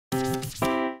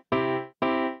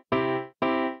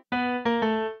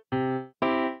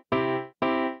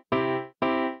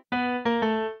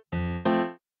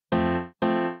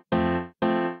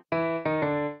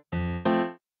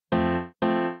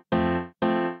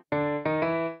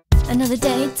Another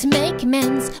day to make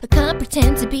amends. I can't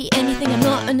pretend to be anything I'm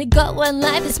not. Only got one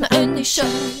life, it's my only shot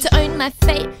to own my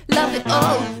fate, love it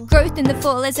all. Growth in the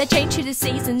fall as I change through the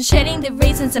seasons, shedding the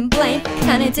reasons and blame.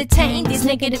 Can't entertain these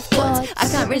negative thoughts. I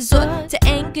can't resort to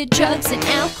anger, drugs and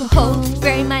alcohol.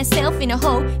 Bury myself in a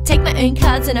hole, take my own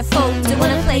cards and I fold. Don't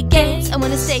wanna play games, I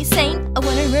wanna stay sane. I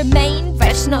wanna remain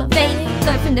rash, not vain.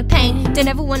 Learn from the pain, don't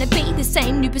ever wanna be the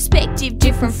same. New perspective,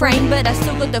 different frame, but I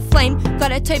still got the flame.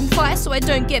 Gotta totem fire so I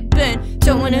don't get burned.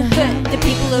 Don't wanna hurt the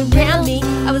people around me.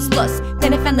 I was lost,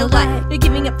 then I found the light. No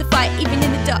giving up the fight, even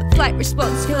in the dark. Flight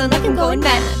response, feeling like I'm going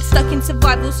mad. Stuck in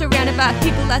survival, surrounded by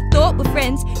people I thought were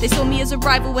friends. They saw me as a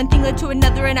rival, one thing led to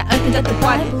another and I opened up the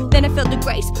Bible. Then I felt the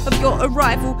grace of your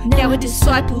arrival. Now a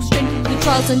disciple, strength through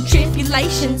trials and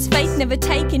tribulations. Faith never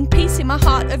taken, peace in my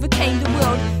heart overcame the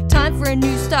world. Time for a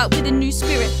new start with a new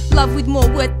spirit. Love with more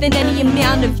worth than any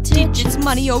amount of digits.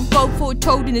 Money or gold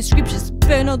foretold in the scriptures.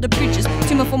 Burn all the bridges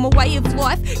to my former way of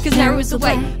life, cause narrow is the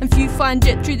way and few find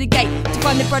it through the gate to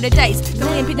find the brighter days. The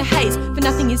lamp in the haze, for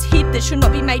nothing is hid that should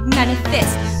not be made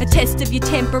manifest. A test of your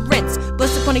temperance,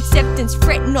 blessed upon acceptance.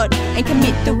 Fret not and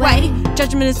commit the way.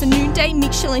 Judgment is the noonday,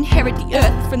 meek shall inherit the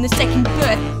earth from the second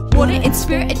birth. Water and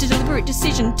spirit, a deliberate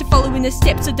decision to follow in the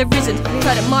steps of the risen.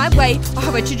 Tried it my way, I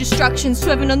hurried to destruction.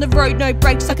 Swerving on the road, no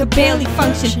brakes, I could barely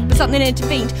function. But something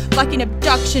intervened, like an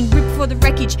abduction. Ripped for the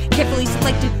wreckage, carefully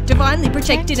selected, divinely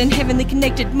protected and heavenly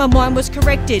connected. My mind was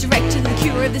corrected, direct to the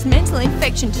cure of this mental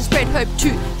infection, to spread hope to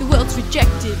the world's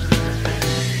rejected.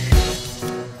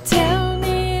 Tell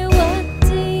me, what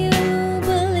do you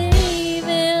believe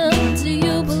in? Do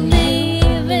you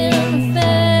believe in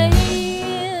faith?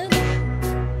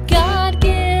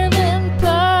 God-given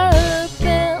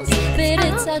purpose, but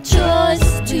it's our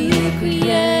choice to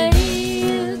create.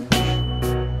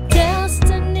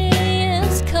 Destiny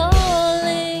is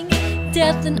calling,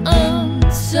 death and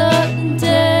uncertain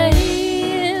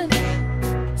day.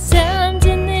 Sand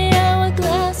in the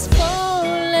hourglass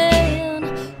falling,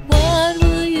 what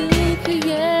will you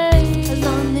create?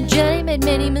 Along the journey made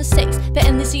many mistakes, but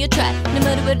endlessly I tried, no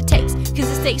matter what it takes. Cause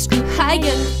the stakes grew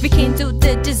higher, rekindled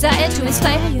the desire to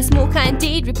inspire. A small kind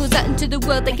deed ripples out into the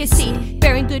world like a seed,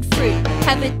 bearing good fruit.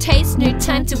 Have a taste, no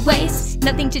time to waste,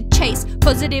 nothing to chase.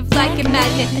 Positive like a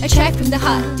magnet, attract from the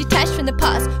heart, detached from the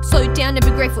past. Slow down and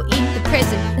be grateful in the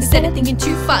present, instead of thinking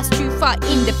too fast, too far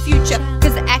in the future.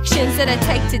 Cause the actions that I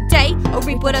take today, I'll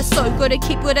reap what I sow. Gotta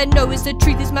keep what I know is the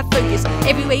truth is my focus.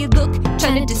 Everywhere you look,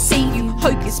 trying to deceive you.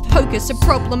 Hocus pocus, a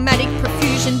problematic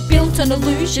profusion built on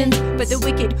illusions, but the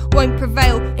wicked won't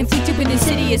prevail. Inflicted with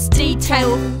insidious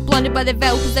detail, blinded by the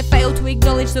veil cause they fail to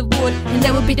acknowledge the Lord, and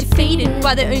they will be defeated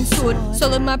by their own sword.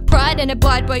 Swallow my pride and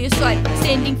abide by your side,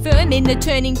 standing firm in the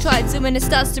turning tides. And when it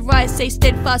starts to rise, stay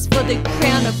steadfast for the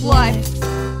crown of life.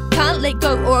 Can't let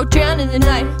go or I'll drown in the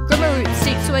night. Grab my roots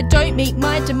deep so I don't meet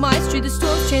my demise. Through the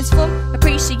storms transform,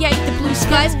 appreciate the blue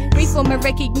skies. Reform my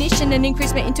recognition and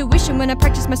increase my intuition when I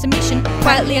practice my submission.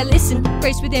 Quietly I listen,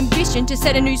 graced with ambition to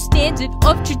set a new standard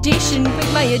of tradition.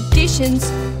 With my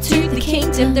additions to the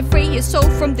kingdom that free your soul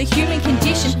from the human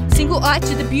condition. Single eye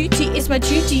to the beauty is my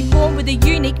duty, born with a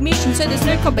unique mission so there's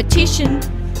no competition.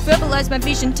 Verbalize my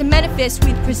vision to manifest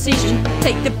with precision.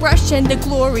 Take the brush and the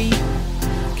glory,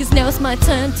 cause now it's my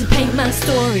turn to paint my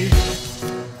story.